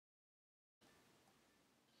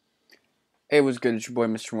Hey, what's good? It's your boy,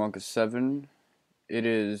 Mr. Wonka7. It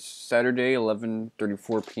is Saturday,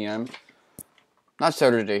 11:34 p.m. Not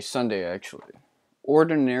Saturday, Sunday, actually.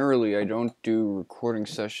 Ordinarily, I don't do recording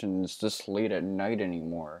sessions this late at night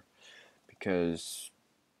anymore because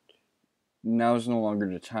now is no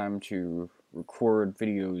longer the time to record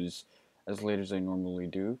videos as late as I normally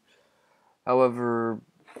do. However,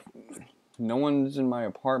 no one's in my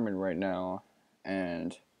apartment right now,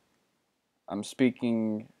 and I'm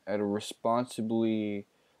speaking at a responsibly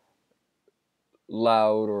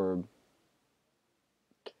loud or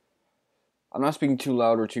I'm not speaking too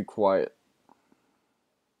loud or too quiet.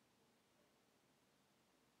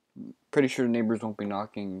 Pretty sure the neighbors won't be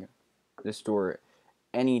knocking this door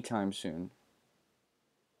anytime soon.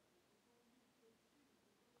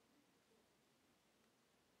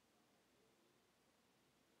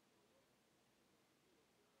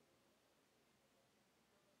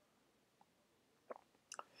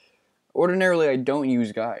 Ordinarily, I don't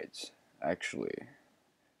use guides, actually.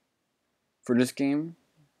 For this game,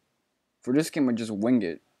 I just wing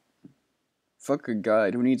it. Fuck a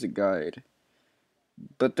guide, who needs a guide?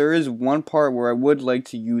 But there is one part where I would like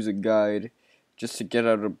to use a guide just to get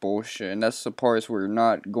out of bullshit, and that's the parts where you're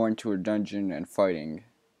not going to a dungeon and fighting.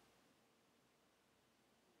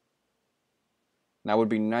 Now, it would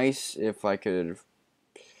be nice if I could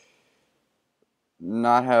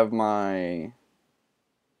not have my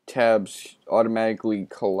tabs automatically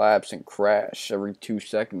collapse and crash every 2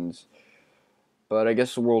 seconds. But I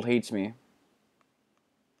guess the world hates me.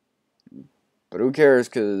 But who cares,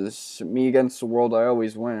 because me against the world, I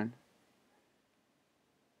always win.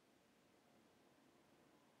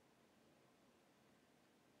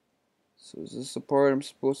 So is this the part I'm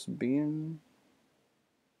supposed to be in?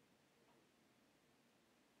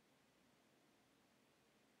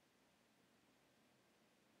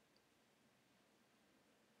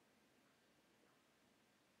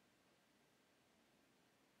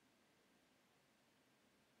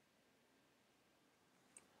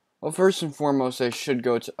 Well, first and foremost, I should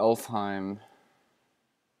go to Elfheim.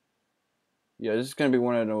 Yeah, this is going to be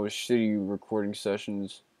one of those shitty recording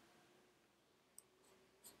sessions.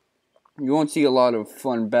 You won't see a lot of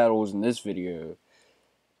fun battles in this video,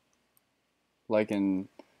 like in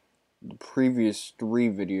the previous 3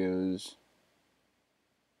 videos.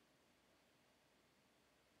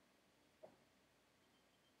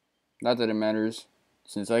 Not that it matters,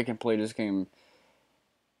 since I can play this game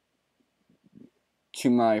to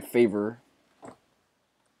my favor.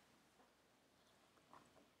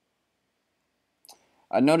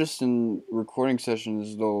 I noticed in recording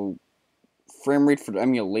sessions, though, frame rate for the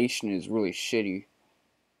emulation is really shitty.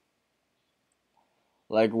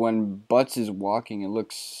 Like when Butts is walking, it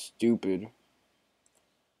looks stupid.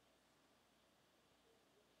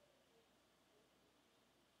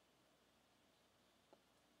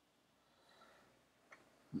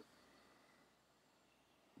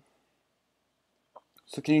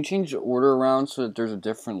 So can you change the order around so that there's a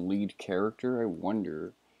different lead character? I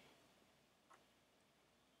wonder.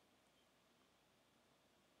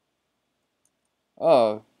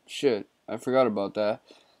 Oh, shit. I forgot about that.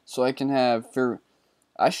 So I can have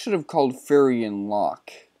I should have called Fairy and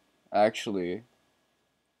Lock, actually.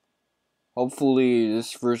 Hopefully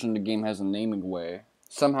this version of the game has a naming way.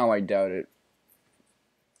 Somehow I doubt it.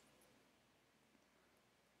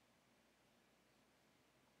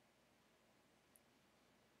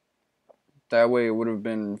 That way it would have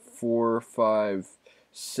been 4, 5,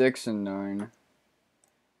 6, and 9.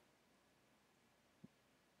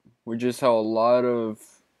 Which is how a lot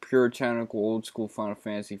of puritanical old school Final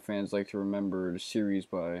Fantasy fans like to remember the series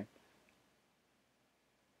by.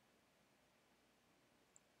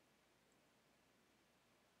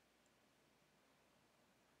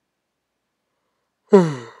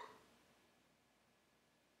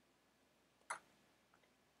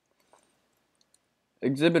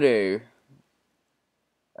 Exhibit A.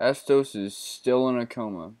 Astos is still in a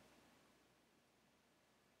coma.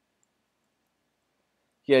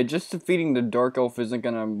 Yeah, just defeating the Dark Elf isn't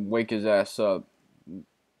gonna wake his ass up.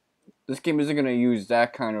 This game isn't gonna use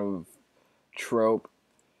that kind of trope.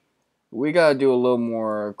 We gotta do a little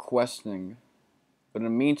more questing. But in the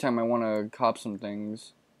meantime, I wanna cop some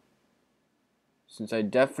things. Since I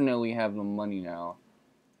definitely have the money now.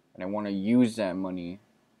 And I wanna use that money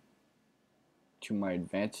to my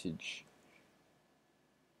advantage.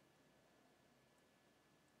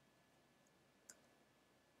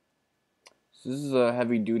 So this is a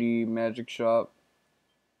heavy duty magic shop.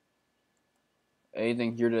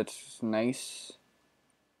 Anything here that's nice?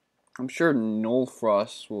 I'm sure Null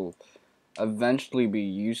Frost will eventually be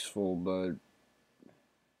useful, but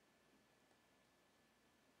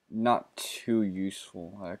not too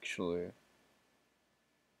useful, actually.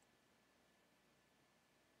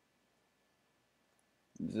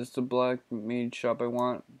 Is this the black mage shop I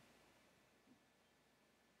want?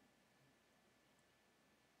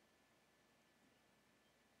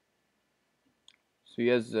 So he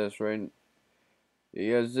has this, right? He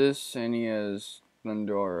has this, and he has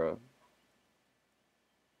Pandora.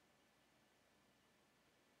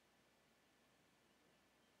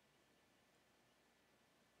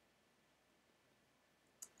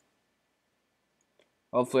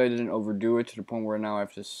 Hopefully I didn't overdo it to the point where now I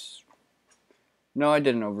have to... No, I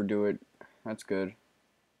didn't overdo it. That's good.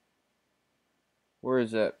 Where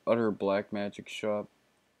is that utter black magic shop?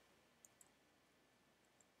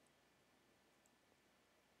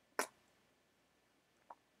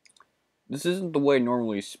 This isn't the way I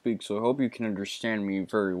normally speak, so I hope you can understand me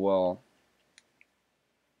very well.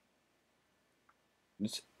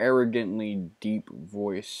 This arrogantly deep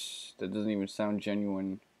voice that doesn't even sound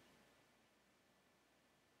genuine.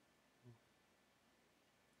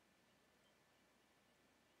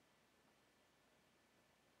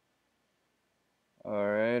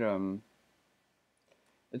 Alright,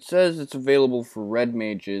 it says it's available for red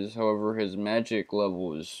mages, however his magic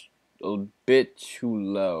level is a bit too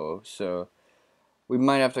low, so we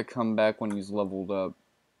might have to come back when he's leveled up.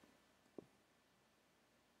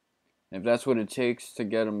 If that's what it takes to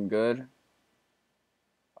get him good,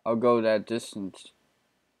 I'll go that distance.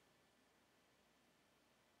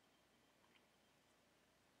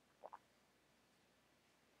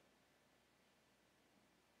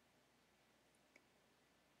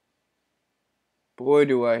 Boy,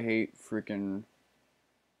 do I hate freaking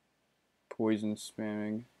poison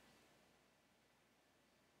spamming.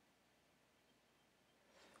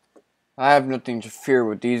 I have nothing to fear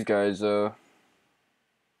with these guys, though.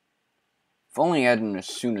 If only I had an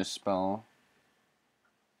Asuna spell.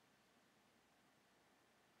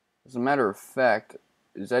 As a matter of fact,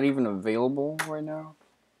 is that even available right now?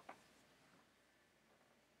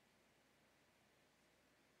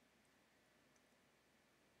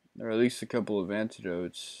 There are at least a couple of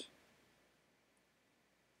antidotes.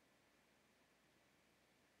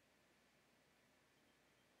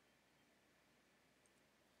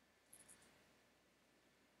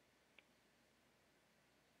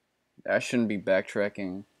 I shouldn't be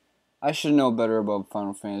backtracking. I should know better about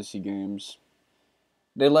Final Fantasy games.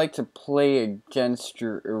 They like to play against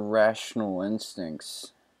your irrational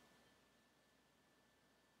instincts.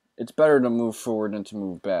 It's better to move forward than to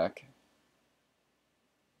move back.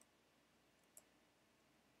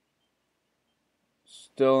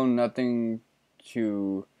 Still nothing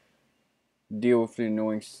to deal with the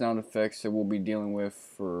annoying sound effects that we'll be dealing with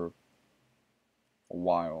for a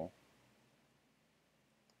while.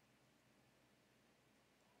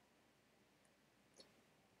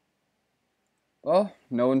 Well,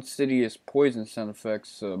 no insidious poison sound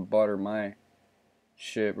effects bother my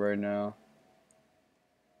shit right now.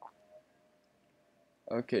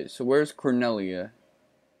 Okay, so where's Cornelia?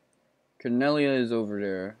 Cornelia is over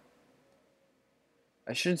there.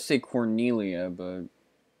 I should say Cornelia, but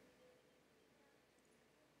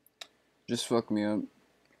just fuck me up.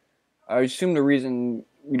 I assume the reason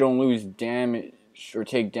you don't lose damage or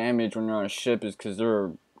take damage when you're on a ship is because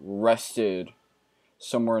they're rested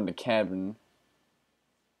somewhere in the cabin.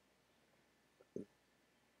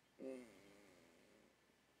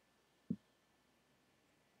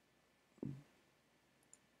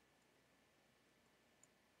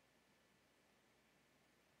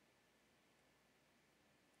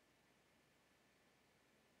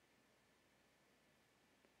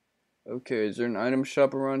 Okay, is there an item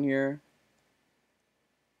shop around here?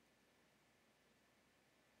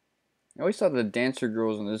 I always thought the dancer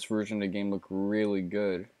girls in this version of the game look really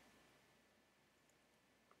good.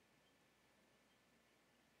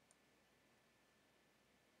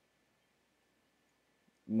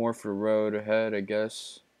 More for the road ahead, I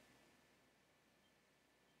guess.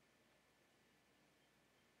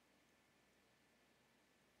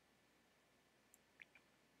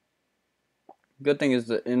 Good thing is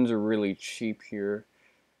the inns are really cheap here,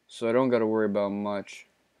 so I don't gotta worry about much.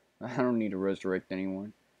 I don't need to resurrect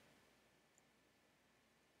anyone.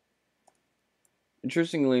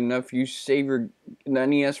 Interestingly enough, you save your in the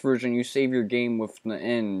NES version. You save your game with the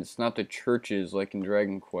inns, not the churches like in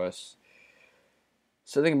Dragon Quest.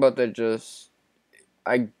 Something about that just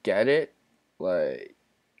I get it. Like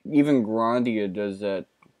even Grandia does that,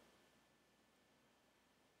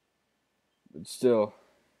 but still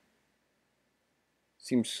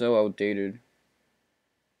seems so outdated.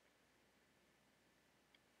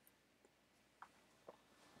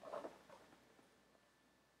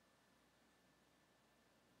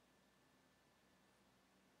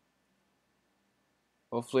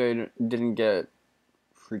 Hopefully I didn't get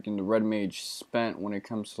freaking the red mage spent when it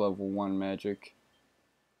comes to level 1 magic.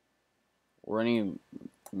 Or any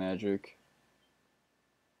magic.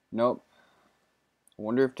 Nope. I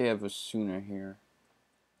wonder if they have a Suna here.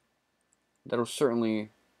 That'll certainly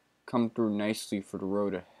come through nicely for the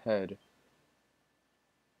road ahead.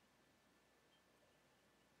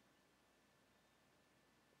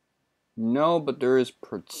 No, but there is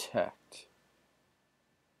protect,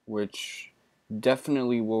 which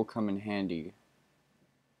definitely will come in handy.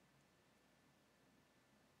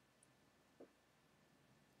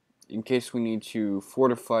 In case we need to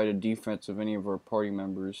fortify the defense of any of our party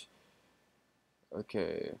members.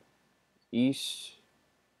 Okay, east.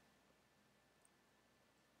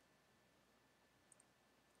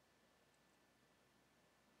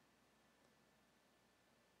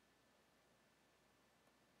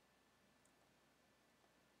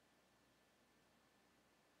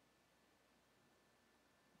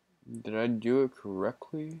 Did I do it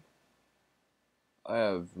correctly? I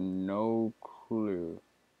have no clue.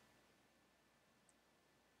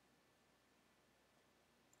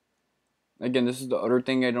 Again, this is the other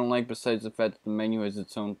thing I don't like besides the fact that the menu has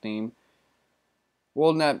its own theme.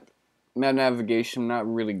 World map navigation, I'm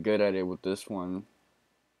not really good at it with this one.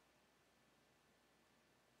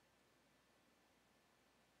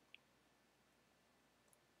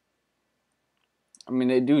 I mean,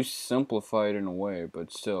 they do simplify it in a way,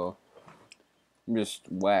 but still, I'm just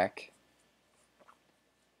whack.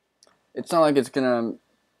 It's not like it's gonna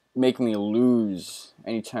make me lose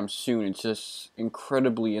anytime soon. It's just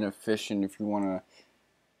incredibly inefficient if you wanna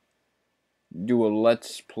do a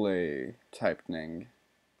let's play type thing.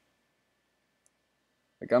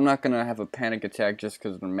 Like, I'm not gonna have a panic attack just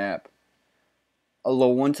because of the map. Although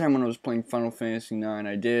one time when I was playing Final Fantasy IX,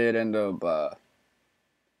 I did end up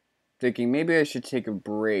thinking maybe I should take a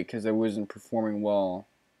break because I wasn't performing well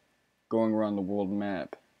going around the world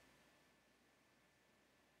map.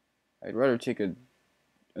 I'd rather take a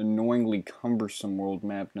annoyingly cumbersome world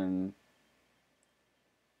map than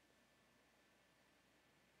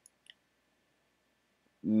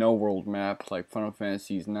no world map like Final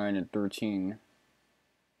Fantasies 9 and 13.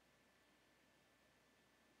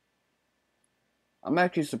 I'm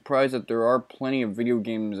actually surprised that there are plenty of video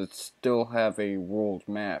games that still have a world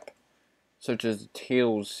map, such as the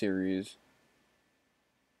Tales series.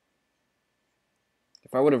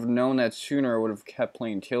 If I would have known that sooner, I would have kept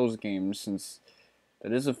playing Tales games, since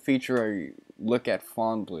that is a feature I look at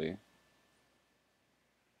fondly.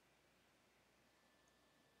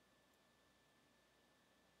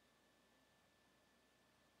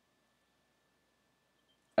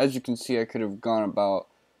 As you can see, I could have gone about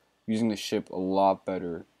using the ship a lot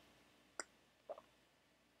better.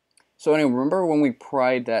 So anyway, remember when we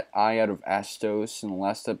pried that eye out of Astos in the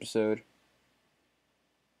last episode?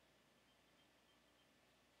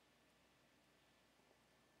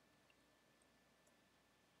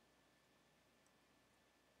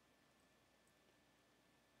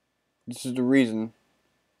 This is the reason.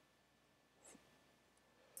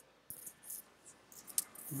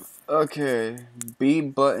 Okay, B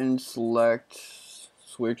button, select,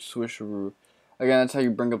 switch, switcheroo. Again, that's how you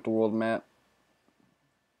bring up the world map.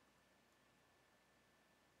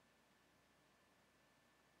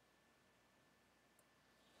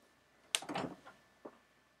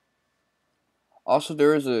 Also,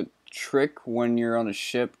 there is a trick when you're on a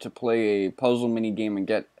ship to play a puzzle mini game and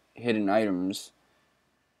get hidden items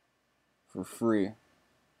for free.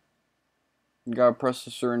 You gotta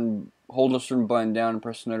hold a certain button down and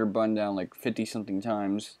press another button down like 50 something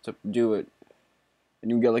times to do it. And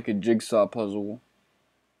you get like a jigsaw puzzle.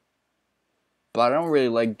 But I don't really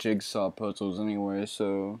like jigsaw puzzles anyway,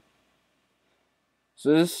 so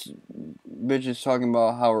this bitch is talking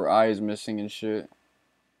about how her eye is missing and shit.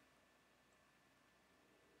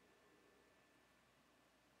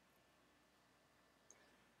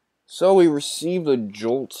 So we received a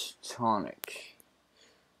Jolt tonic.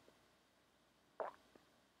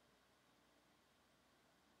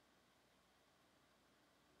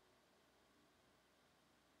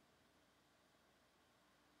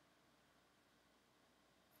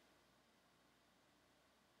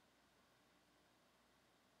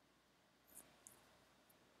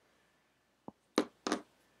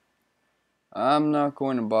 I'm not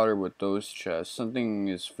going to bother with those chests. Something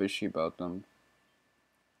is fishy about them.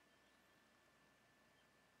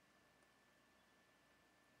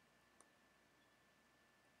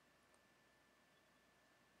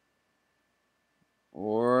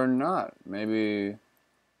 Or not. Maybe.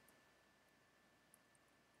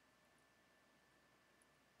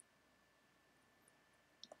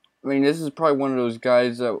 I mean, this is probably one of those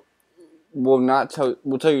guys that will not tell.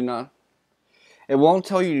 Will tell you not. It won't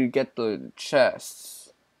tell you to get the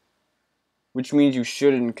chests, which means you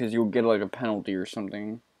shouldn't, because you'll get like a penalty or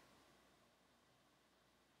something.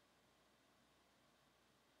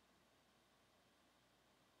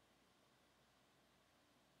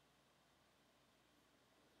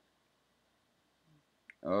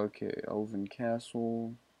 Okay, Elven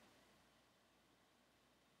Castle.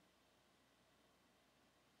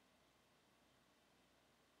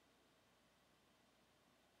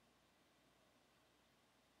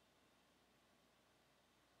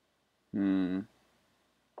 Hmm.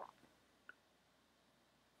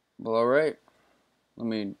 Well, alright. Let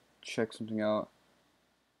me check something out.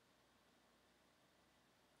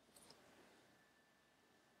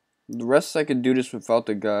 The rest I could do this without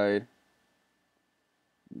the guide.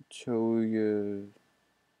 Show you.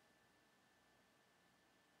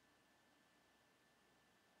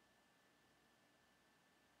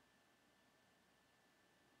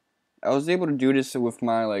 I was able to do this with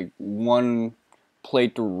my like one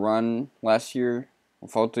playthrough run last year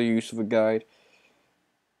without the use of a guide,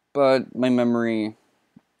 but my memory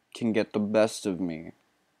can get the best of me.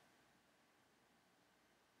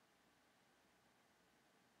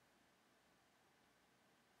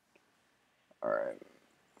 Alright.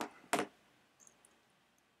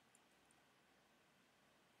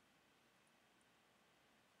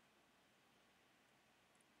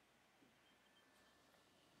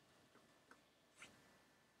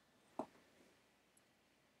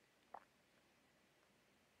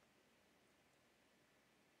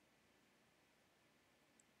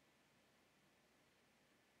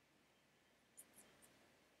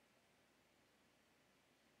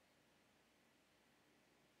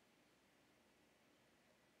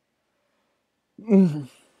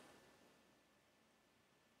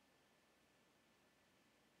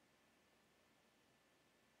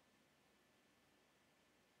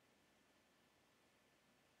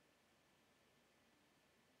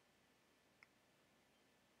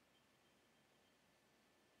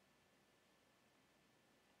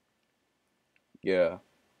 Yeah.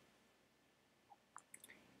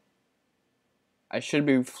 I should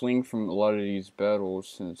be fleeing from a lot of these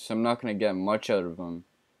battles since I'm not going to get much out of them.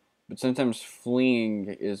 But sometimes fleeing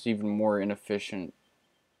is even more inefficient.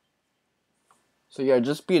 So yeah,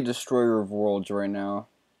 just be a destroyer of worlds right now.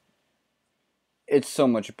 It's so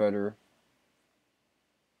much better.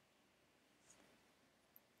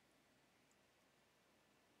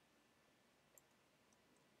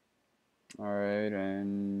 Alright,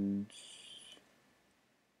 and...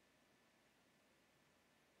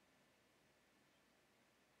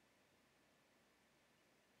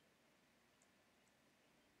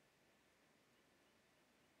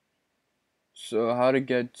 So how to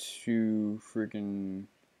get to freaking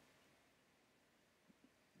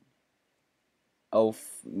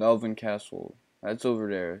Elven Castle? That's over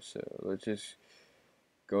there, so let's just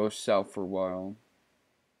go south for a while.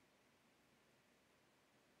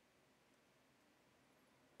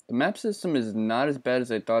 The map system is not as bad as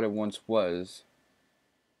I thought it once was.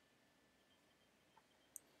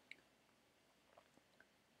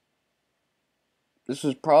 This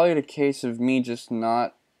was probably the case of me just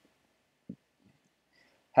not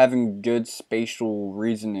having good spatial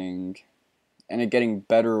reasoning and it getting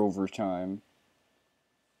better over time.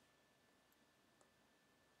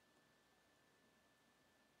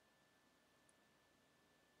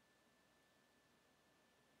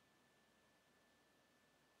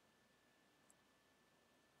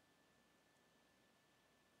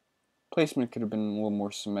 Placement could have been a little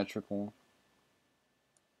more symmetrical.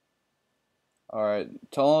 Alright,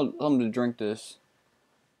 tell him to drink this.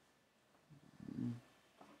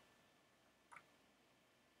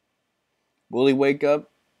 Will he wake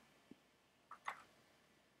up?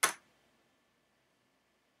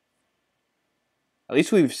 At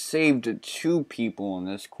least we've saved 2 people in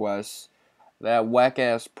this quest. That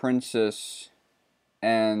whack-ass princess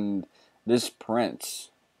and this prince.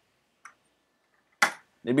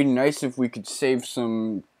 It'd be nice if we could save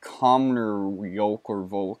some commoner Yolk or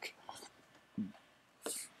Volk.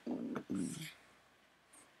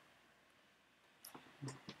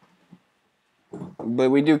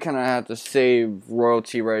 But we do kind of have to save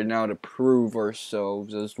royalty right now to prove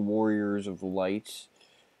ourselves as warriors of light.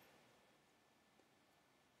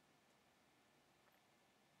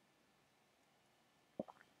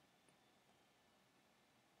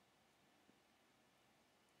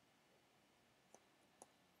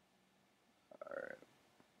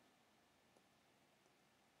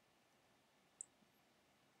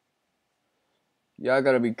 Yeah, I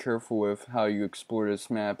gotta be careful with how you explore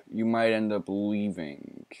this map. You might end up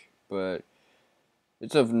leaving, but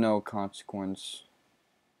It's of no consequence.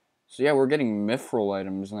 So yeah, we're getting mithril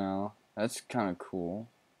items now. That's kind of cool.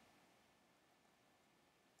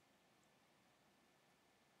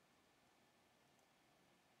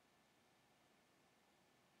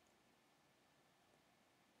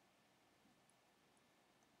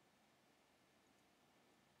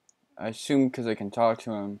 I assume because I can talk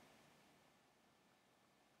to him.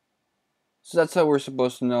 So that's how we're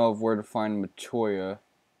supposed to know of where to find Matoya.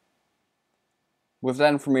 With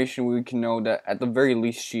that information, we can know that at the very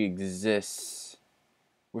least she exists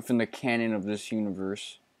within the canon of this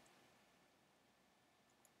universe.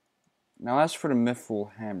 Now as for the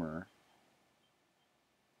mithril hammer.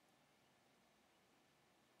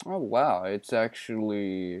 Oh wow, it's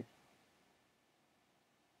actually...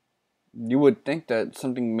 You would think that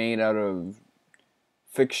something made out of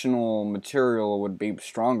fictional material would be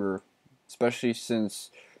stronger, especially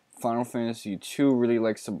since Final Fantasy II really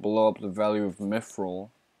likes to blow up the value of mithril.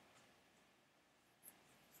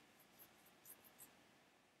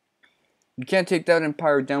 You can't take that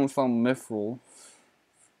empire down without mithril.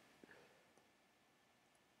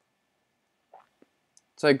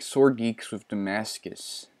 It's like Sword Geeks with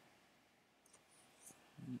Damascus.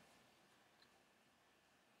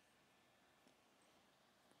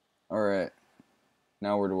 Alright,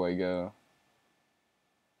 now where do I go?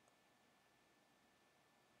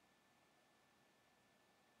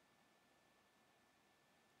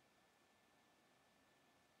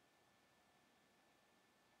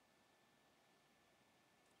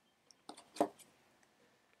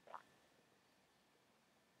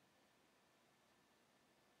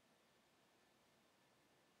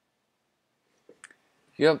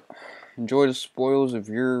 Yep, enjoy the spoils of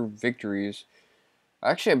your victories.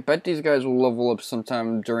 Actually, I bet these guys will level up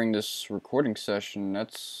sometime during this recording session.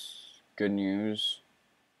 That's good news.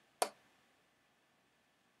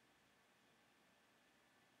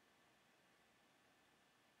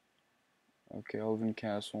 Okay, Elven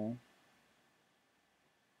Castle.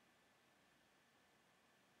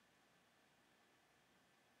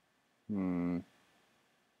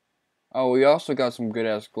 Oh, we also got some good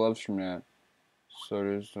ass gloves from that. So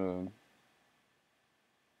there's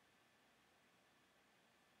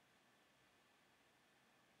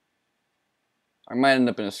I might end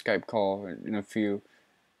up in a Skype call in a few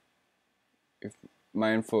if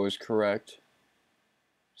my info is correct.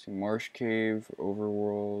 See, Marsh Cave,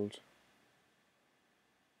 Overworld.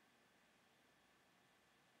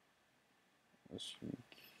 Western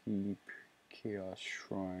Keep, Chaos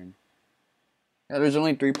Shrine. Yeah, there's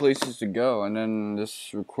only 3 places to go, and then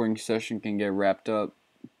this recording session can get wrapped up.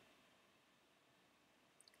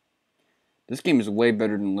 This game is way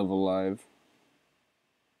better than Live Alive.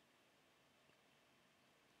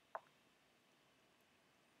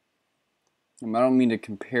 I don't mean to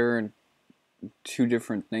compare 2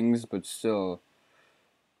 different things, but still.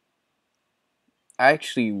 I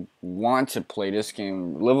actually want to play this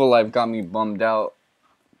game. Live Alive got me bummed out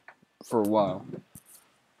for a while.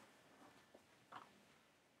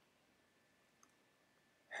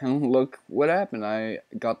 And look what happened. I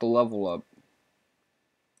got the level up.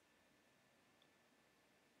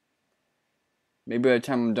 Maybe by the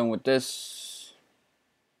time I'm done with this,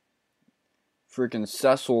 freaking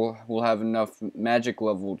Cecil will have enough magic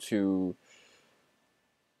level to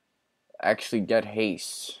actually get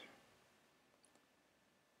haste,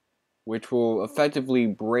 which will effectively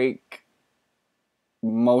break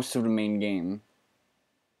most of the main game.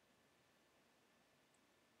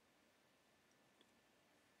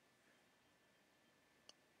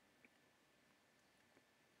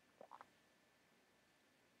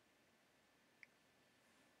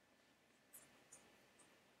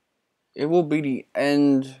 It will be the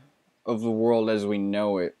end of the world as we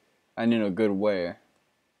know it, and in a good way.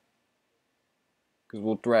 Because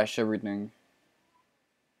we'll thrash everything.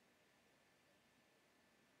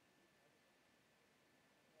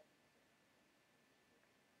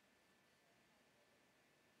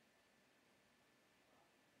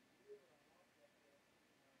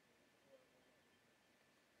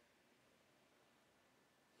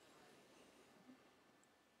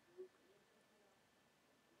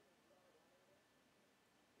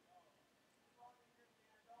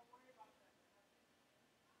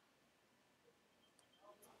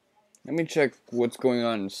 Let me check what's going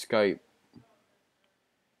on in Skype.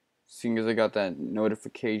 Seeing as I got that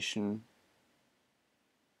notification.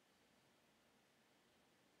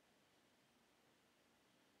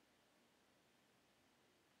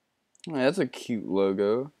 Oh, that's a cute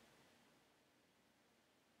logo.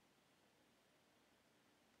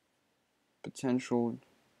 Potential.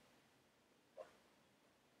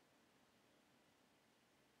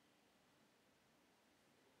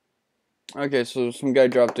 Okay, so some guy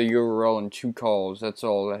dropped a URL and 2 calls. That's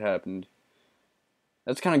all that happened.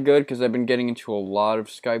 That's kind of good because I've been getting into a lot of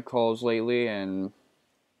Skype calls lately, and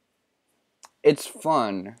it's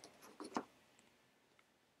fun.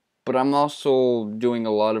 But I'm also doing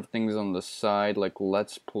a lot of things on the side, like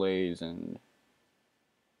Let's Plays and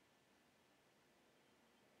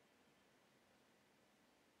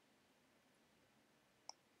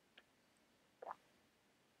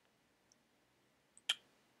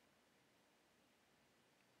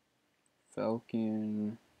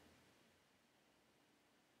Falcon.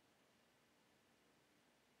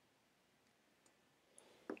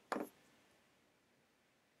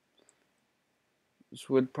 This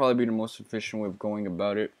would probably be the most efficient way of going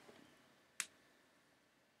about it.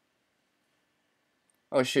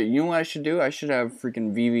 Oh shit, you know what I should do? I should have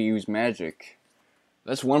freaking Vivi use magic.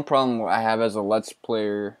 That's one problem I have as a Let's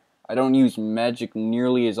Player. I don't use magic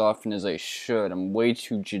nearly as often as I should. I'm way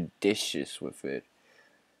too judicious with it.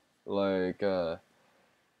 Like,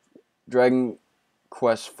 Dragon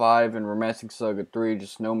Quest 5 and Romantic Saga 3,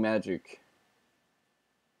 just no magic.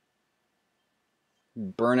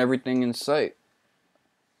 Burn everything in sight.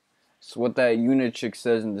 It's what that unit chick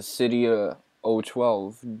says in the city of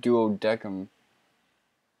 012. Duodecim.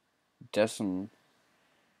 Decim.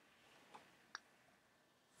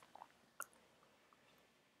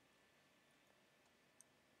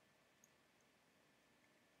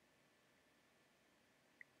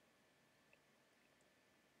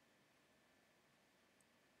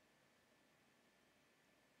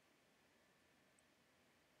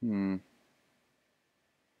 Hmm.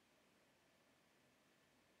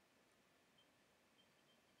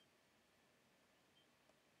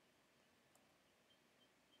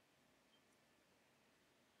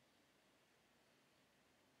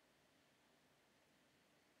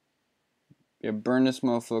 Yeah, burn this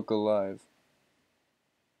motherfucker alive.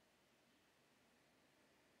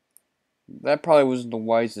 That probably wasn't the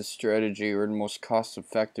wisest strategy or the most cost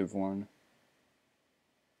effective one.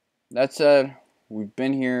 That said, we've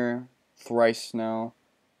been here thrice now.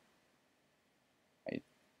 I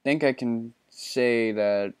think I can say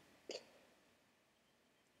that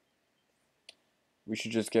we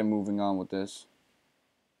should just get moving on with this.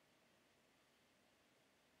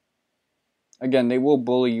 Again, they will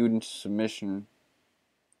bully you into submission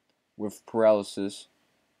with paralysis.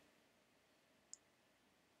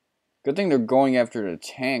 Good thing they're going after the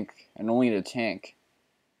tank, and only the tank.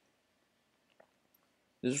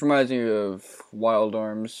 This reminds me of Wild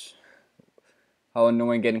Arms. How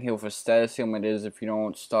annoying getting hit with a status ailment is if you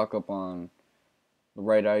don't stock up on the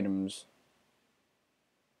right items.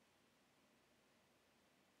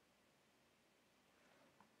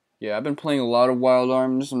 Yeah, I've been playing a lot of Wild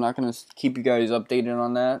Arms. I'm not gonna keep you guys updated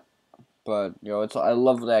on that, but I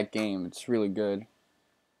love that game. It's really good.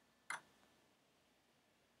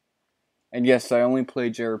 And yes, I only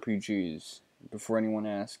play JRPGs. Before anyone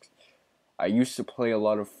asks, I used to play a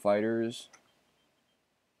lot of fighters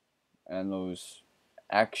and those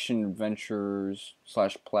action adventures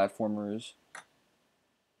slash platformers.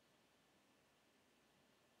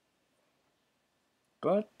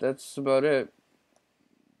 But that's about it.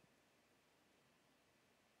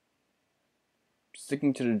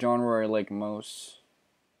 Sticking to the genre I like most.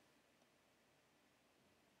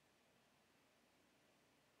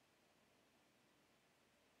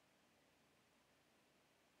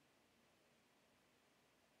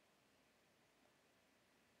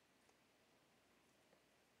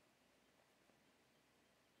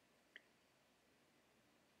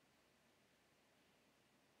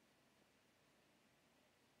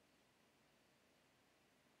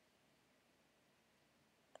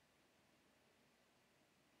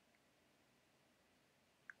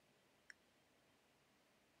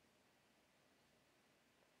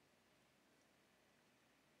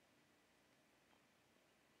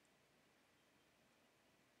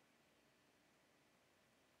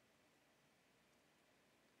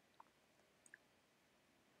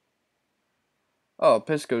 Oh,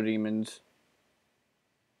 Pisco Demons.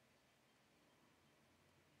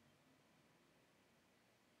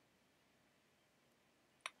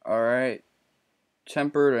 Alright.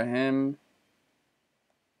 Temper to him.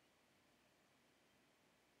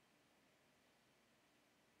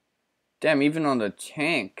 Damn, even on the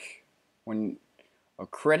tank, when a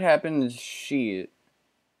crit happens, shit.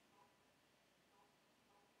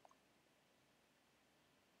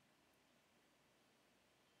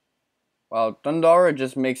 Wow, Thundara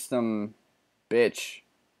just makes them bitch.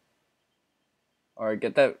 Alright,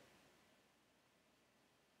 get that.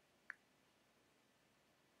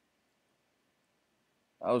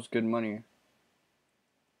 That was good money.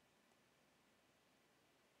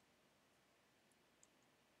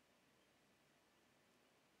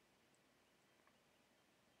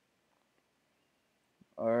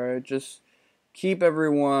 right? Just keep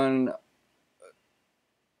everyone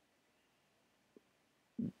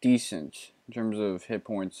decent in terms of hit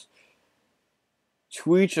points.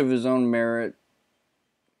 To each of his own merit,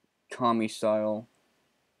 Kami style.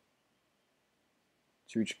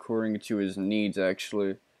 To each according to his needs,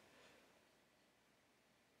 actually.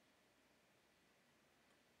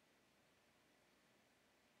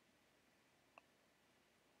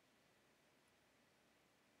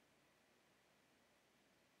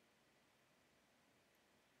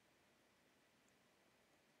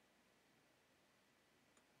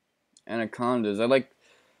 Anacondas.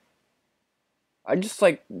 I just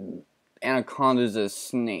like anacondas as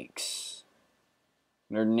snakes.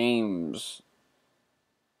 Their names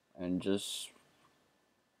and just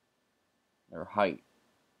their height.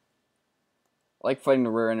 I like fighting the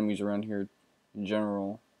rare enemies around here in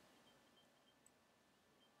general.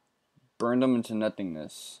 Burn them into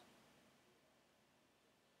nothingness.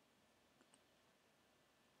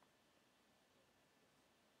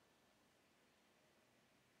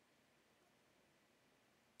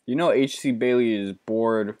 You know H.C. Bailey is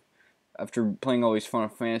bored after playing all these Final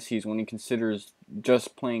Fantasies when he considers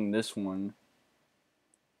just playing this one.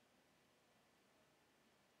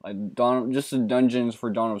 Like just the dungeons for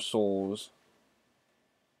Dawn of Souls.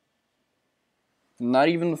 Not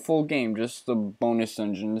even the full game, just the bonus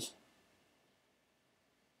dungeons.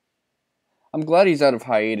 I'm glad he's out of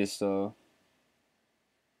hiatus though.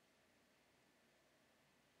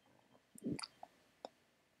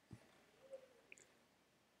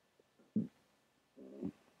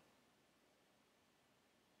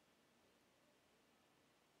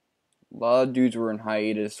 A lot of dudes were in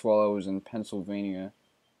hiatus while I was in Pennsylvania.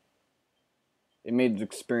 It made the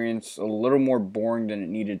experience a little more boring than it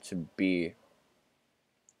needed to be.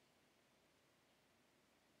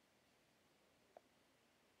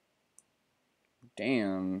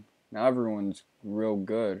 Damn, now everyone's real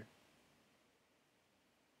good.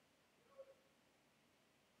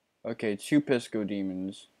 Okay, 2 Pisco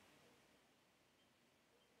demons.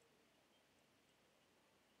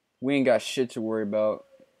 We ain't got shit to worry about.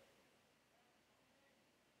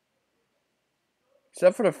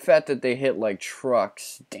 Except for the fact that they hit like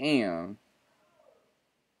trucks. Damn.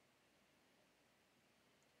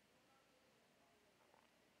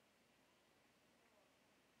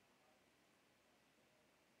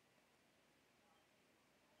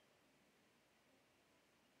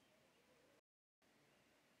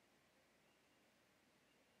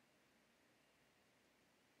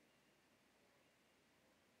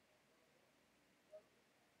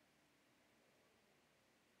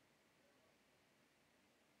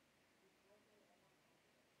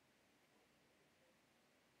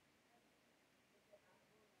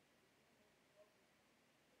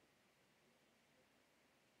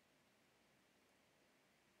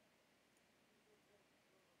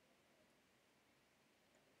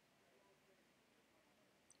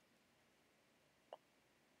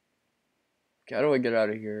 Okay, how do I get out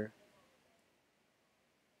of here?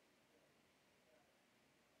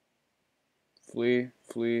 Flee,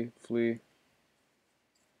 flee, flee.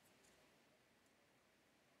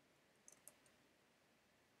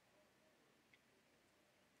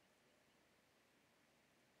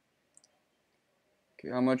 Okay,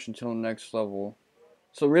 how much until next level?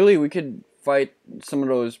 So really, we could fight some of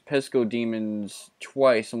those Pisco demons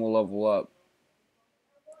twice and we'll level up.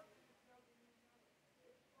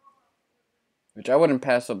 Which I wouldn't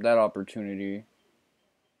pass up that opportunity.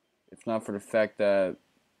 If not for the fact that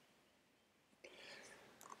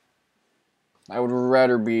I would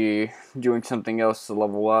rather be doing something else to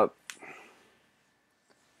level up.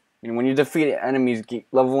 You know, when you defeat enemies,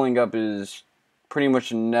 leveling up is pretty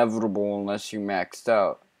much inevitable unless you maxed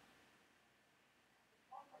out.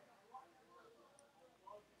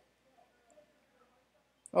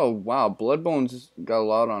 Oh wow, Bloodbone's got a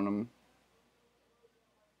lot on him.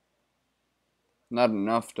 Not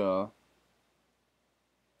enough though.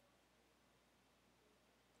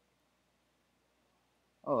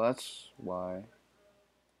 Oh, that's why.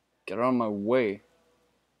 Get out of my way.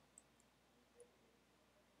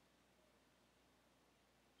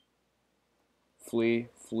 Flee,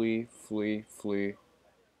 flee, flee, flee.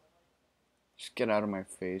 Just get out of my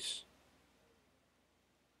face.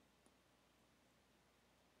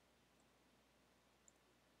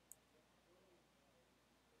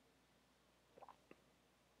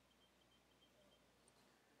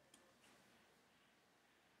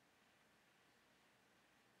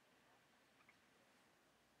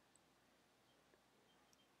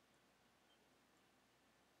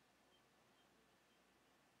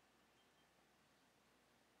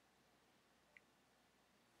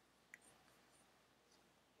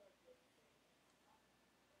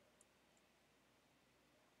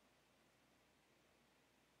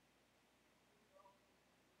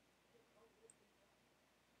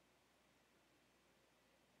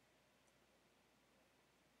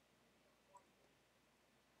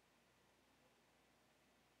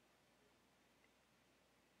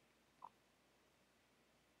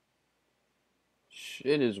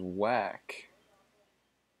 shit is whack.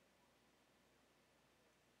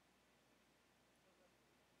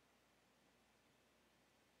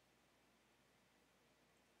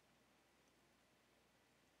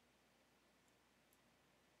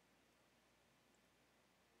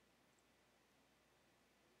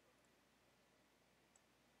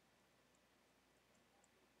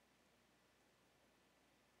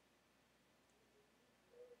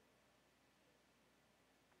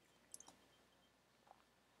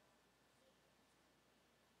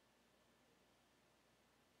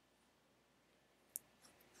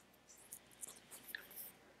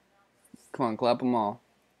 Come on, clap them all.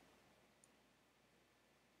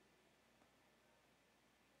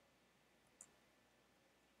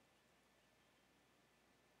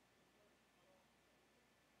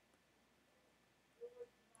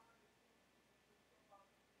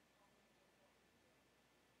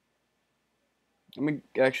 Let me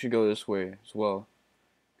actually go this way as well,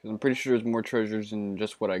 because I'm pretty sure there's more treasures than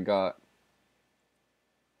just what I got.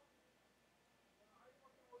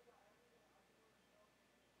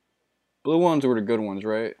 Blue ones were the good ones,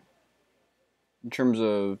 right? In terms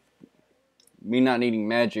of me not needing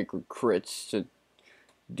magic or crits to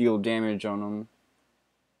deal damage on them.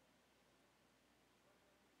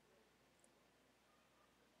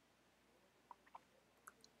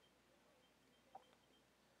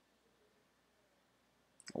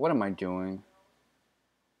 What am I doing?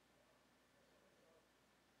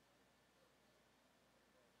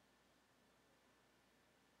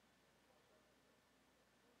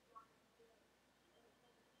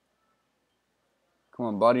 Come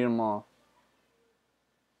on, body them all.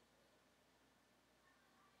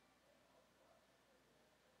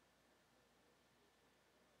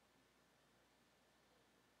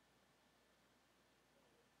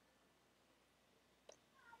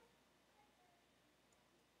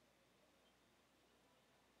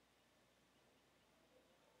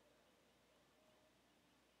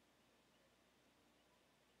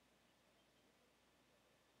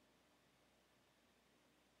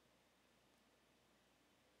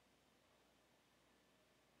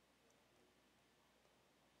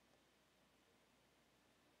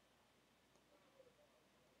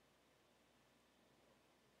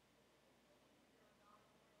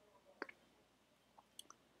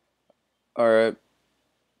 Alright.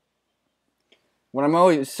 When I'm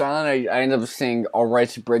always silent, I end up saying, alright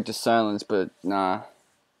to break the silence, but nah.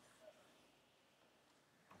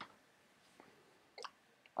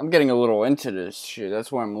 I'm getting a little into this shit,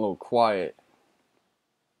 that's why I'm a little quiet.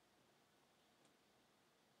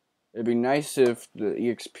 It'd be nice if the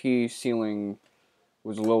EXP ceiling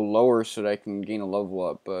was a little lower so that I can gain a level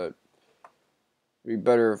up, but it'd be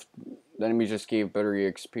better if the enemy just gave better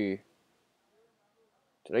EXP.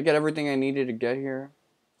 Did I get everything I needed to get here?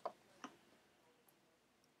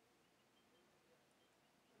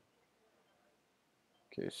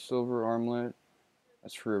 Okay, silver armlet.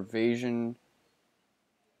 That's for evasion.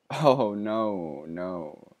 Oh, no,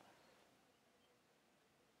 no.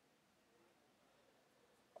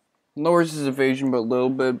 Lowers his evasion but a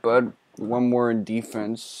little bit, but one more in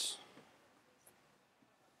defense.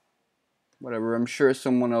 Whatever, I'm sure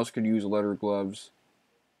someone else could use leather gloves.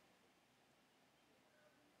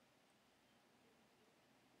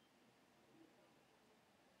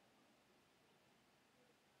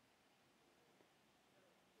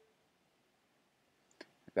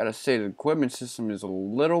 I gotta say, the equipment system is a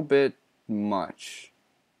little bit much.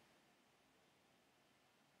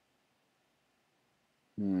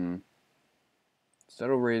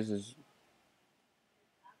 Settle raises.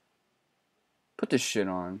 Put this shit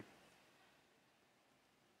on.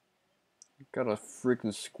 Got a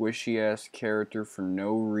freaking squishy ass character for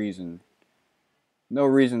no reason. No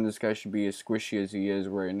reason this guy should be as squishy as he is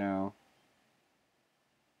right now.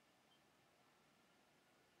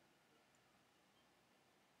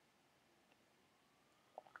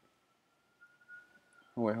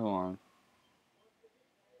 Oh wait, hold on.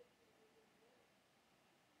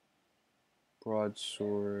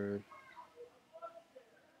 Broadsword.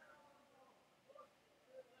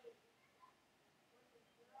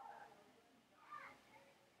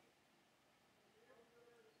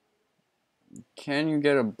 Can you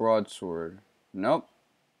get a broadsword? Nope.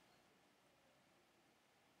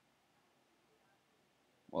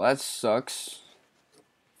 Well, that sucks.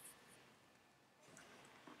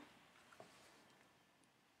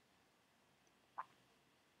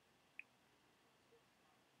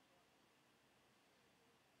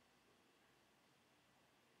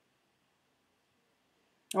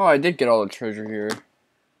 Oh, I did get all the treasure here.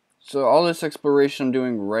 So all this exploration I'm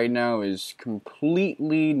doing right now is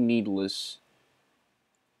completely needless.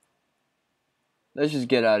 Let's just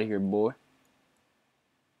get out of here, boy.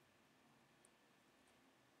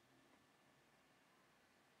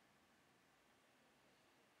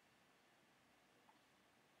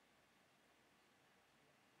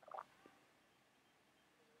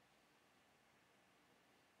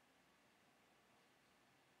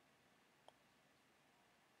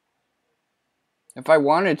 If I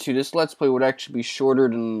wanted to, this Let's Play would actually be shorter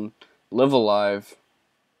than Live Alive.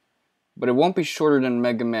 But it won't be shorter than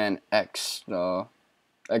Mega Man X,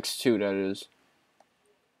 X2, that is.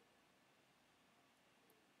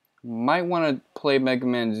 Might want to play Mega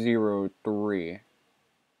Man 03.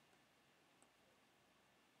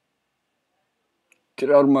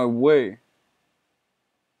 Get out of my way.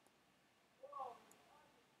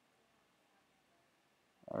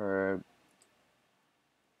 Alright.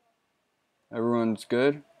 Everyone's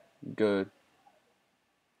good? Good.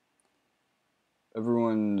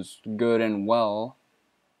 Everyone's good and well.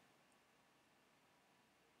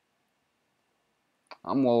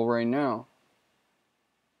 I'm well right now.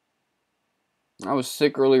 I was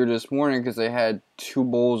sick earlier this morning because I had 2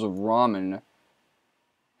 bowls of ramen.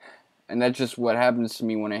 And that's just what happens to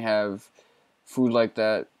me when I have food like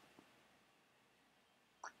that.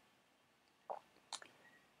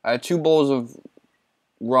 I had 2 bowls of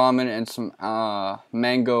ramen and some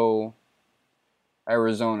mango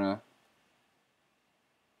Arizona.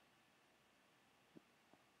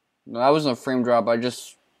 No, that wasn't a frame drop. I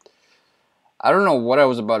don't know what I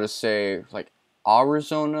was about to say. Like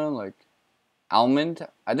Arizona, like almond.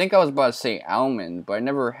 I think I was about to say almond, but I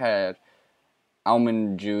never had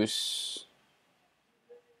almond juice.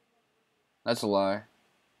 That's a lie.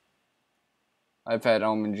 I've had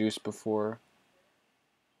almond juice before.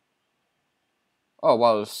 Oh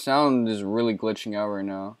wow, the sound is really glitching out right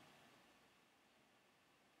now.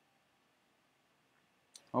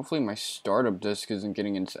 Hopefully my startup disk isn't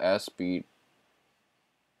getting its ass beat.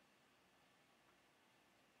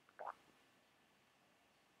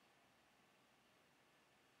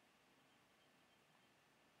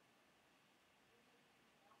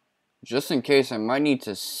 Just in case, I might need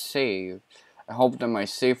to save. I hope that my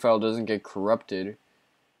save file doesn't get corrupted.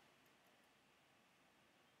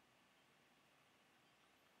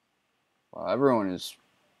 Wow, everyone is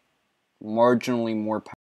marginally more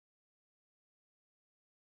powerful.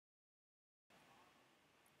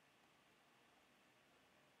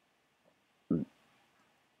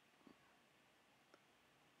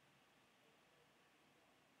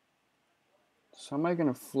 So am I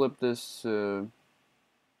gonna flip this to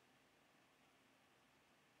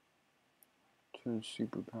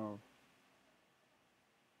superpower?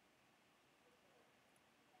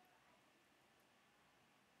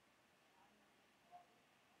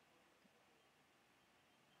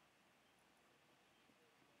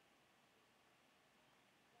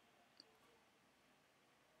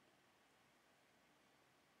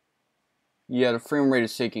 Yeah, the frame rate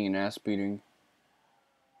is taking an ass beating.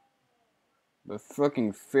 The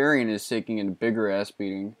fucking Farian is taking a bigger ass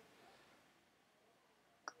beating.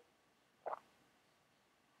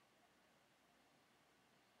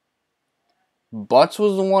 Butts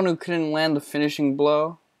was the one who couldn't land the finishing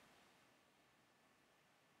blow.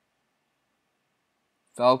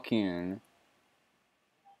 Falcon.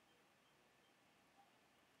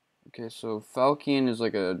 Okay, so Falcon is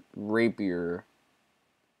like a rapier.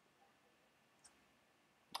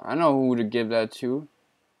 I know who to give that to.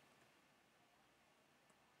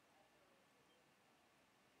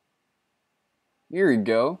 Here you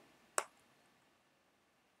go.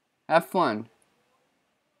 Have fun.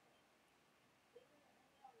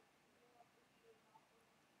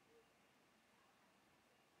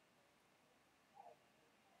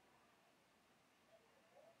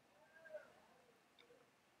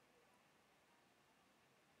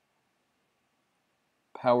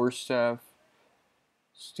 Power staff.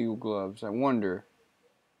 Steel gloves. I wonder.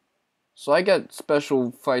 So I got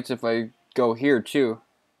special fights if I go here too.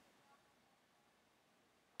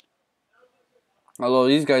 Although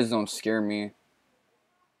these guys don't scare me.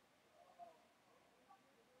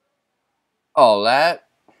 Oh,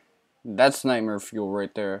 that's nightmare fuel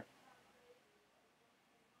right there.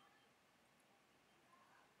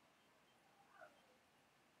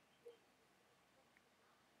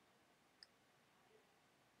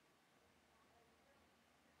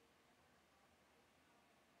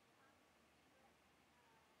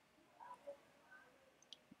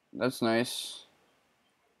 That's nice.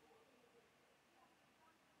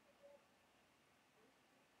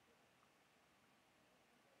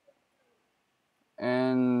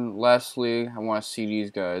 And lastly, I want to see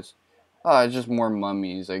these guys. Ah, it's just more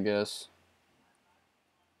mummies, I guess.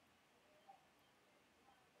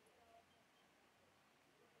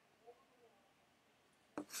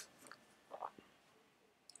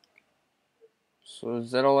 So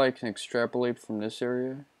is that all I can extrapolate from this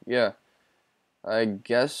area? Yeah. I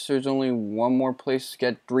guess there's only one more place to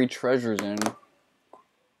get 3 treasures in.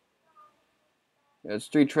 Yeah, it's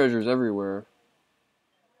 3 treasures everywhere.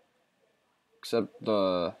 Except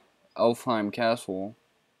the Elfheim Castle.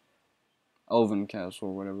 Elven Castle,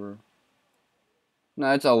 or whatever.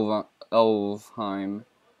 No, it's Elfheim.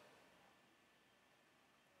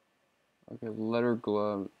 Okay, letter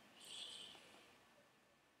gloves.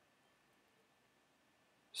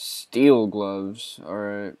 Steel gloves.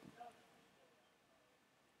 Alright.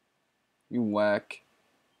 You whack.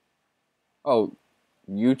 Oh,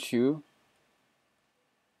 you too?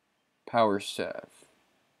 Power staff.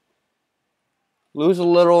 Lose a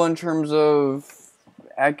little in terms of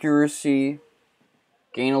accuracy.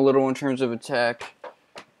 Gain a little in terms of attack.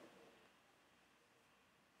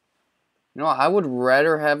 You know, I would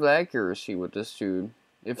rather have the accuracy with this dude.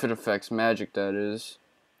 If it affects magic, that is.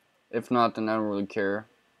 If not, then I don't really care.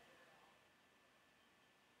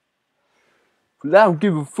 But I don't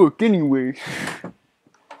give a fuck anyway.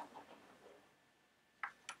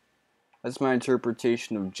 That's my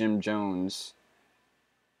interpretation of Jim Jones.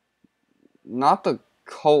 Not the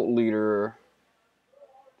cult leader.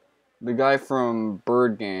 The guy from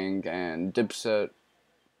Bird Gang and Dipset.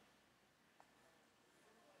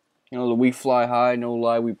 You know, the we fly high, no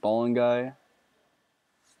lie, we ballin' guy.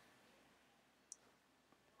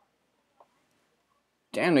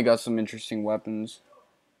 Damn, they got some interesting weapons.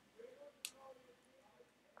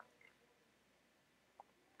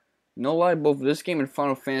 No lie, both this game and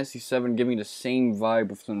Final Fantasy VII give me the same vibe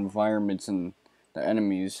with the environments and the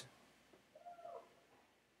enemies.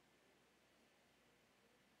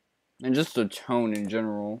 And just the tone in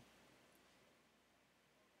general.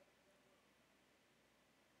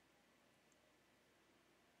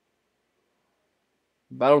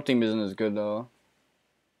 Battle theme isn't as good though.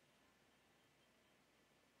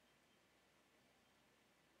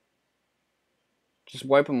 Just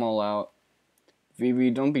wipe them all out.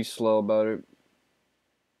 Vivi, don't be slow about it.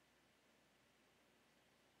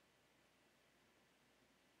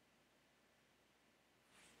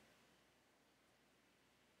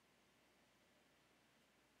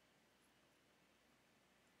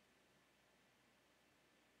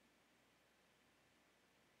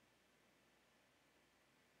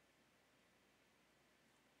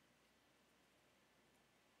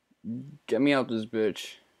 Get me out this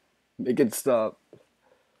bitch. Make it stop.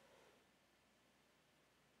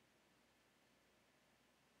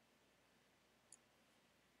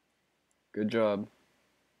 Good job.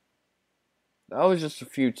 That was just a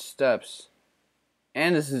few steps.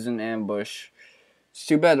 And this is an ambush. It's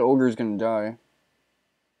too bad the ogre's gonna die.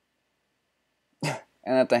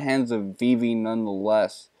 And at the hands of Vivi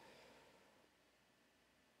nonetheless.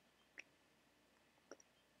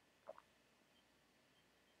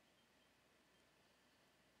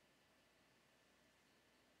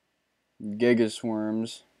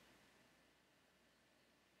 Gigasworms.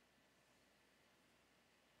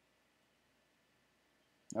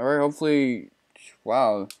 Alright, hopefully...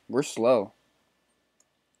 Wow, we're slow.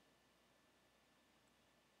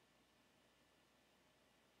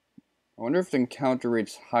 I wonder if the encounter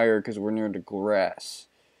rate's higher because we're near the grass.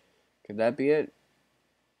 Could that be it?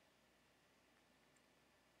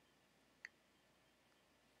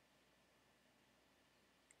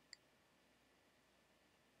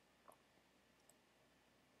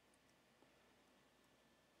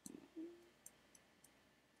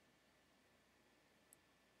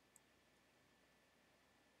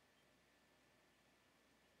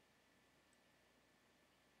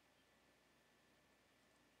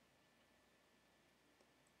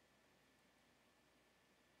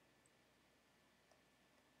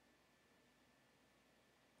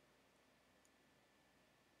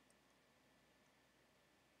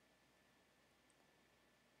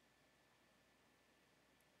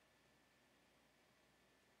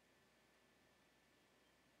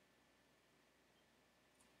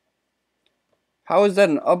 How is that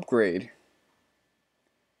an upgrade?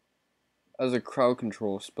 As a crowd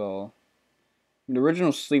control spell. The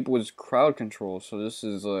original sleep was crowd control, so this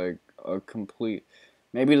is like a complete...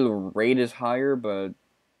 Maybe the rate is higher, but...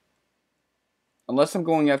 Unless I'm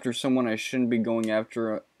going after someone I shouldn't be going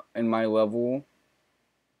after in my level.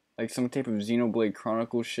 Like some type of Xenoblade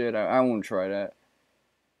Chronicle shit, I won't try that.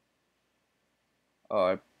 Oh,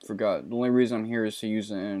 I forgot. The only reason I'm here is to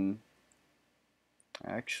use it in...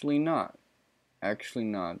 Actually not. Actually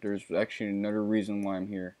not. There's actually another reason why I'm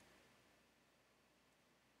here.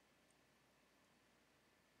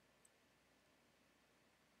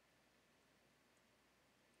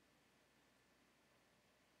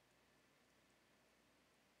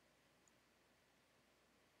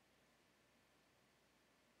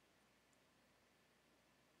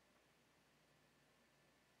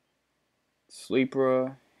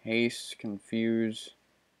 Sleepra, Haste, Confuse.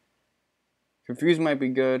 Confuse might be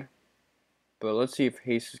good, but let's see if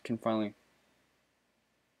Haste can finally...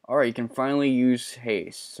 Alright, you can finally use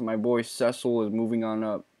Haste. So my boy Cecil is moving on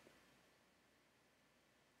up.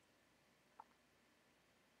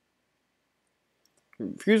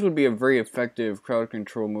 Confuse would be a very effective crowd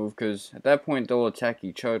control move, because at that point they'll attack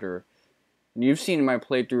each other. And you've seen in my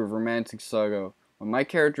playthrough of Romantic Saga, when my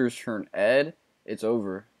characters turn Ed, it's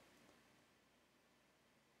over.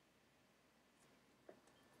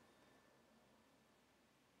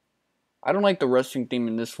 I don't like the rushing theme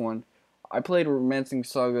in this one. I played Romancing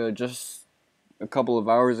Saga just a couple of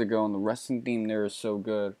hours ago, and the rushing theme there is so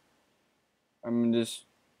good. I mean, this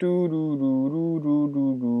do do do do do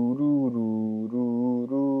do do do do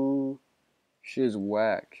do. Shit is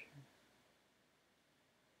whack.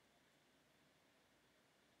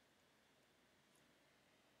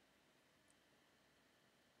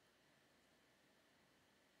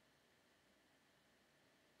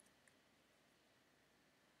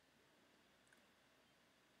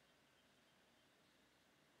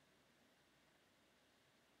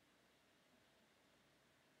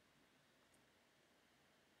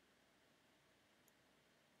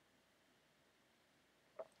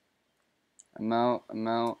 I'm out. I'm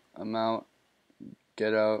out. I'm out.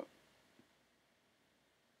 Get out.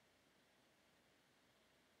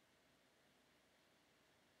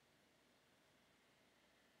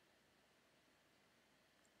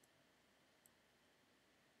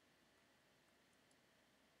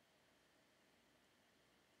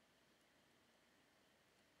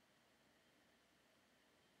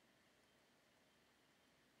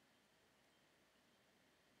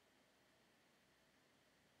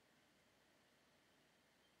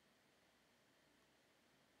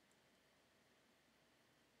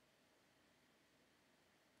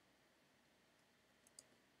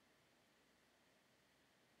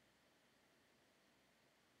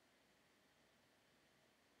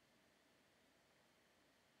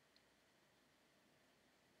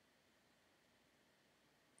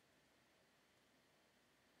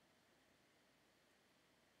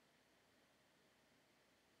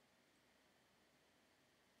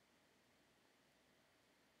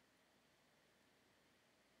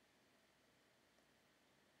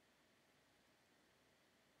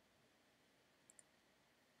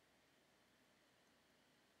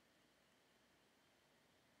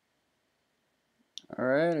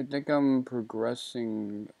 Alright, I think I'm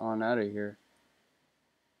progressing on out of here.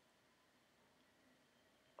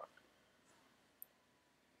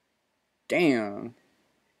 Damn.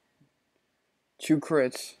 2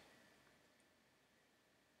 crits.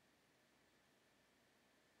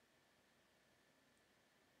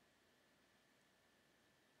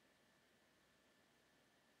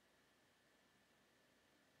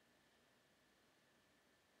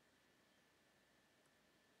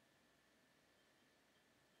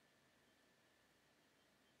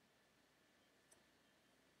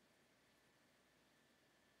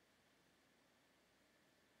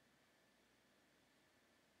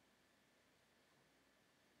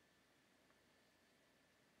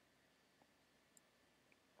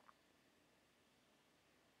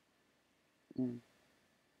 Mm.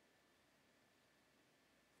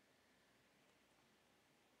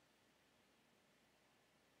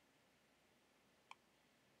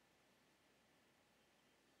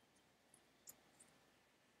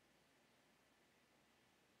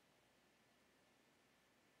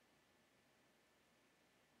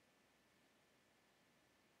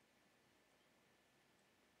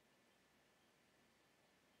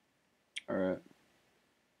 Alright.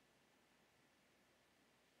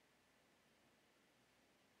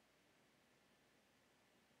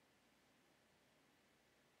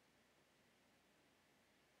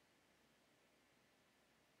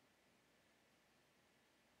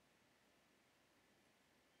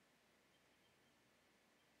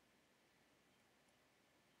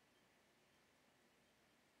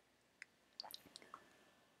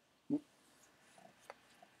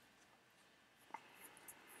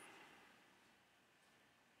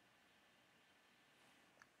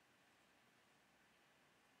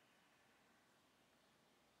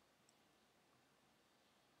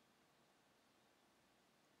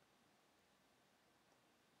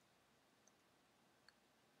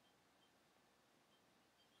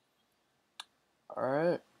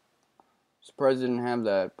 Alright. Surprised I didn't have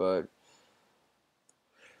that, but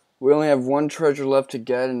we only have 1 treasure left to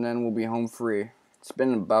get, and then we'll be home free. It's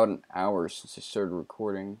been about an hour since I started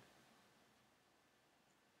recording.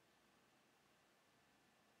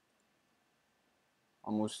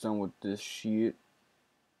 Almost done with this sheet.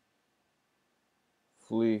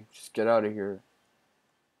 Flee. Just get out of here.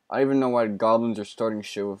 I don't even know why goblins are starting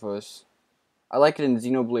shit with us. I like it in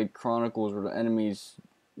Xenoblade Chronicles where the enemies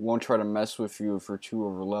won't try to mess with you if you're too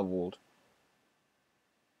overleveled.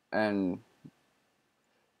 And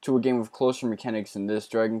to a game with closer mechanics than this,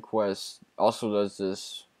 Dragon Quest also does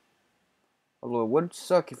this. Although it would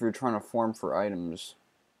suck if you're trying to farm for items.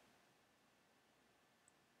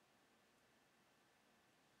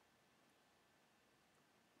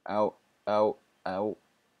 Out, out, out.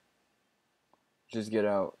 Just get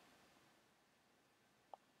out.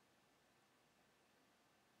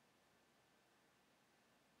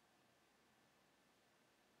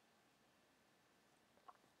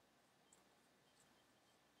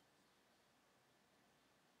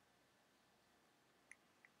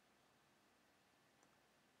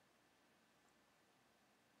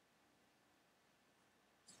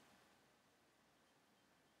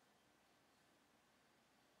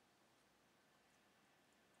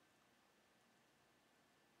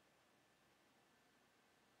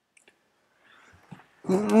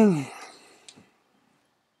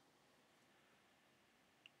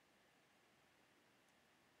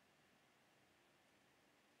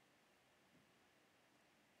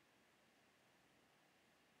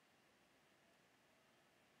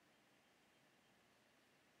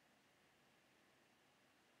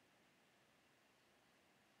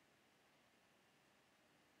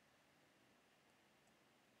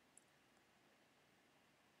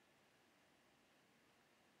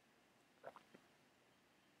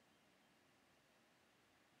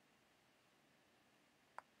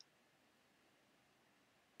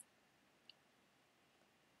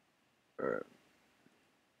 Alright.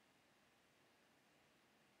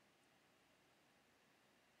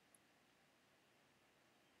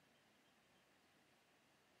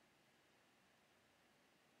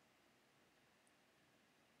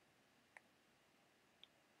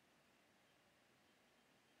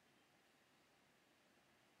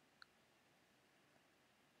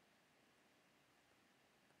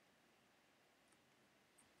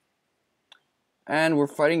 And we're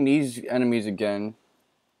fighting these enemies again.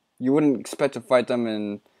 You wouldn't expect to fight them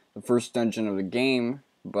in the first dungeon of the game,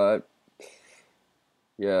 but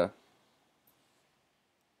yeah.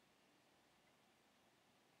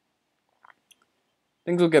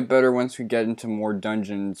 Things will get better once we get into more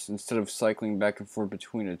dungeons instead of cycling back and forth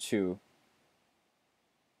between the two.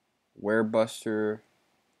 Werebuster.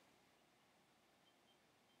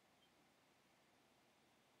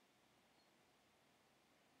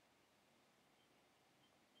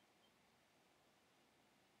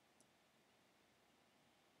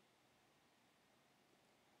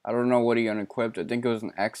 I don't know what he unequipped. I think it was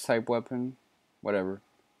an X-type weapon. Whatever.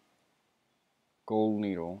 Gold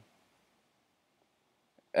needle.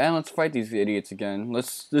 And let's fight these idiots again.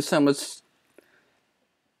 This time let's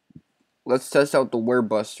test out the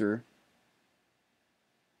Werebuster.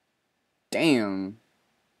 Damn.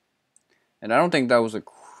 And I don't think that was a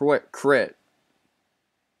crit.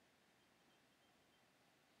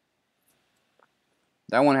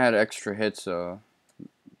 That one had extra hits. So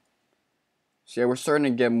yeah, we're starting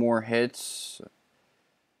to get more hits,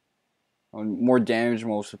 more damage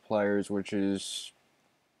multipliers, which is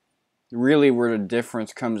really where the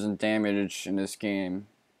difference comes in damage in this game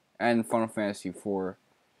and Final Fantasy IV.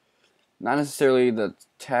 Not necessarily the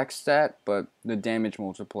attack stat, but the damage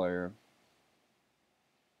multiplier.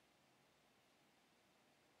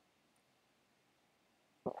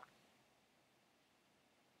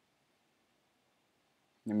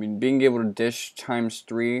 I mean, being able to dish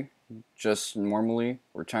 ×3 just normally,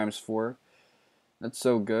 or ×4, that's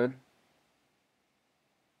so good.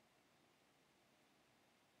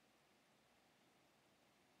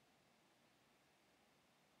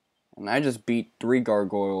 And I just beat 3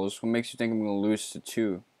 gargoyles. What makes you think I'm going to lose to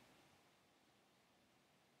 2?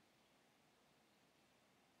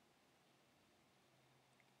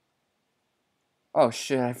 Oh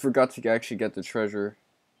shit, I forgot to actually get the treasure.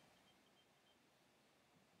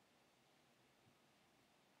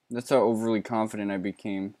 That's how overly confident I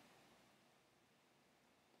became.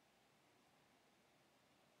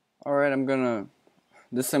 Alright, I'm gonna...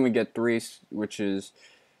 This time we get 3, which is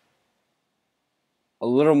a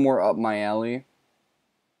little more up my alley.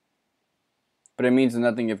 But it means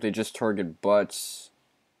nothing if they just target Butts,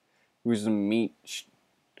 who's a meat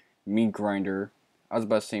grinder. I was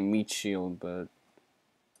about to say meat shield, but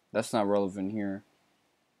that's not relevant here.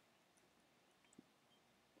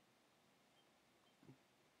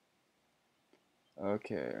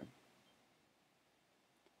 Okay.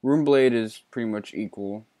 Runeblade is pretty much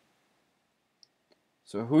equal.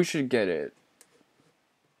 So who should get it?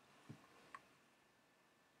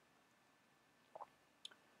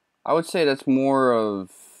 I would say that's more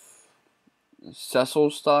of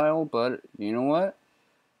Cecil style, but you know what?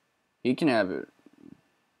 He can have it.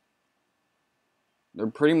 They're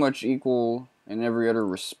pretty much equal in every other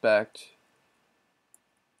respect.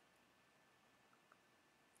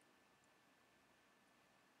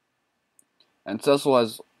 And Cecil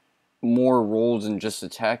has more roles than just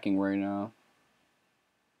attacking right now.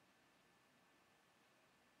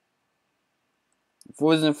 If it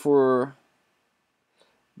wasn't for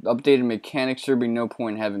the updated mechanics, there'd be no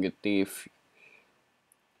point in having a thief.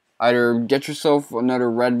 Either get yourself another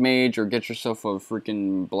red mage or get yourself a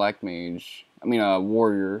freaking black mage. I mean, a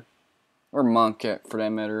warrior. Or monk, for that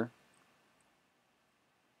matter.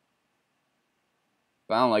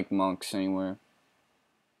 But I don't like monks anyway.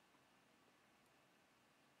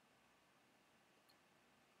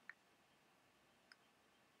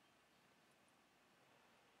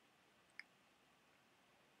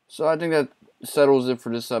 So I think that settles it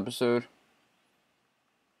for this episode.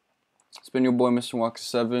 It's been your boy, Mr.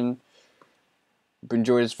 Wonka7. Hope you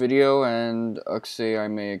enjoyed this video, and Uxay I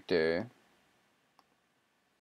make day.